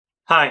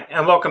Hi,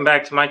 and welcome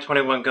back to my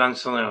 21 Gun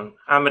Saloon.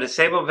 I'm a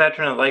disabled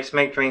veteran that likes to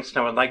make drinks, and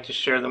I would like to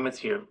share them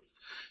with you.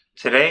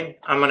 Today,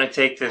 I'm going to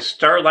take this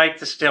Starlight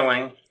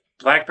Distilling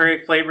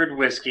Blackberry flavored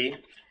whiskey.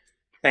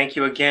 Thank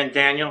you again,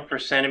 Daniel, for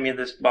sending me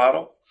this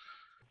bottle.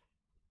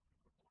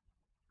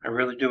 I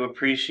really do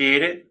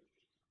appreciate it.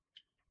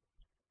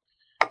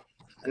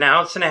 1.5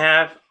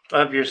 ounces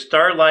of your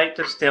Starlight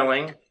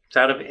Distilling. It's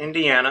out of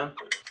Indiana,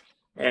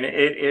 and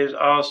it is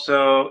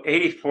also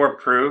 84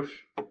 proof.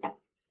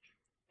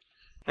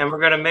 And we're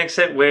going to mix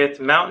it with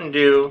Mountain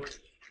Dew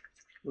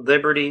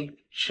Liberty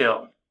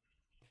Chill.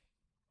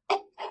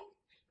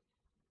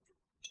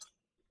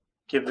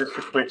 Give this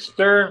a quick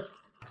stir.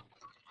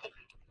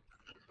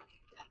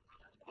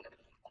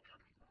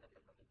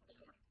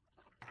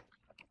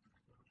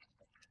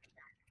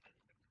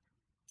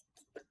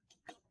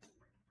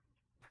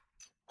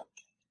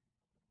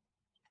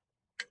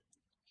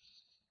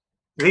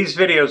 These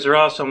videos are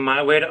also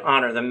my way to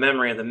honor the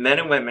memory of the men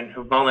and women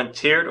who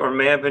volunteered or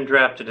may have been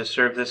drafted to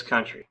serve this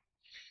country.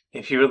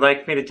 If you would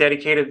like me to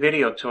dedicate a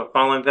video to a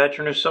fallen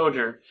veteran or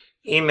soldier,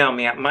 email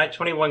me at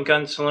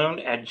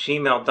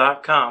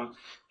my21gunsaloon@gmail.com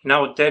and I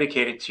will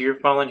dedicate it to your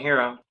fallen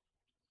hero.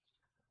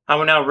 I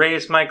will now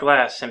raise my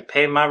glass and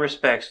pay my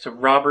respects to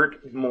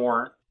Robert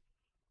Moore.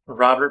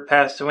 Robert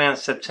passed away on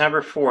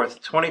September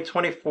 4th,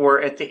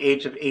 2024 at the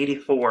age of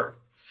 84.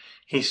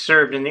 He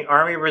served in the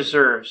Army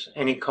Reserves,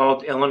 and he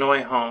called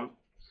Illinois home.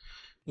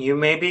 You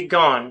may be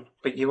gone,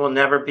 but you will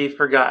never be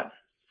forgotten.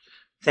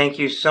 Thank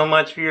you so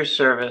much for your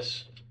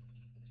service.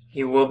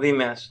 You will be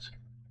missed.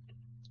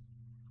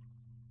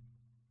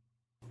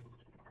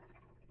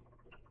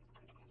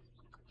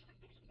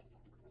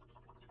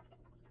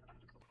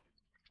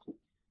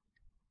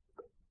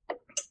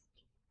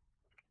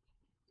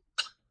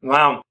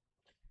 Wow.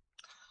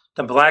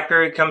 The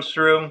Blackberry comes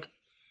through.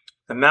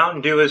 The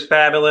Mountain Dew is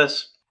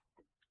fabulous.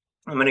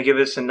 I'm going to give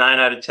this a 9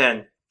 out of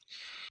 10.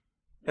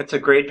 It's a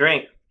great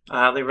drink. I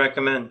highly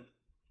recommend.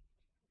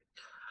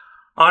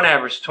 On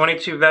average,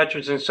 22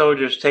 veterans and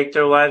soldiers take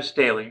their lives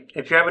daily.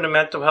 If you're having a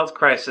mental health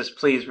crisis,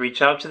 please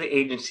reach out to the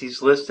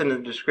agencies listed in the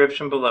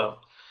description below.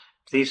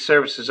 These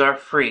services are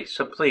free,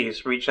 so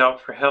please reach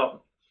out for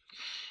help.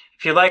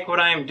 If you like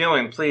what I am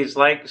doing, please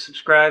like,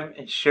 subscribe,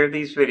 and share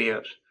these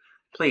videos.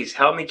 Please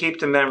help me keep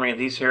the memory of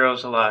these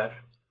heroes alive.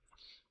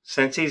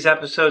 Since these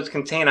episodes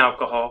contain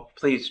alcohol,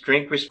 please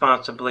drink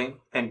responsibly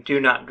and do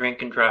not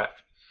drink and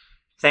drive.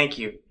 Thank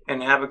you,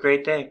 and have a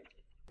great day.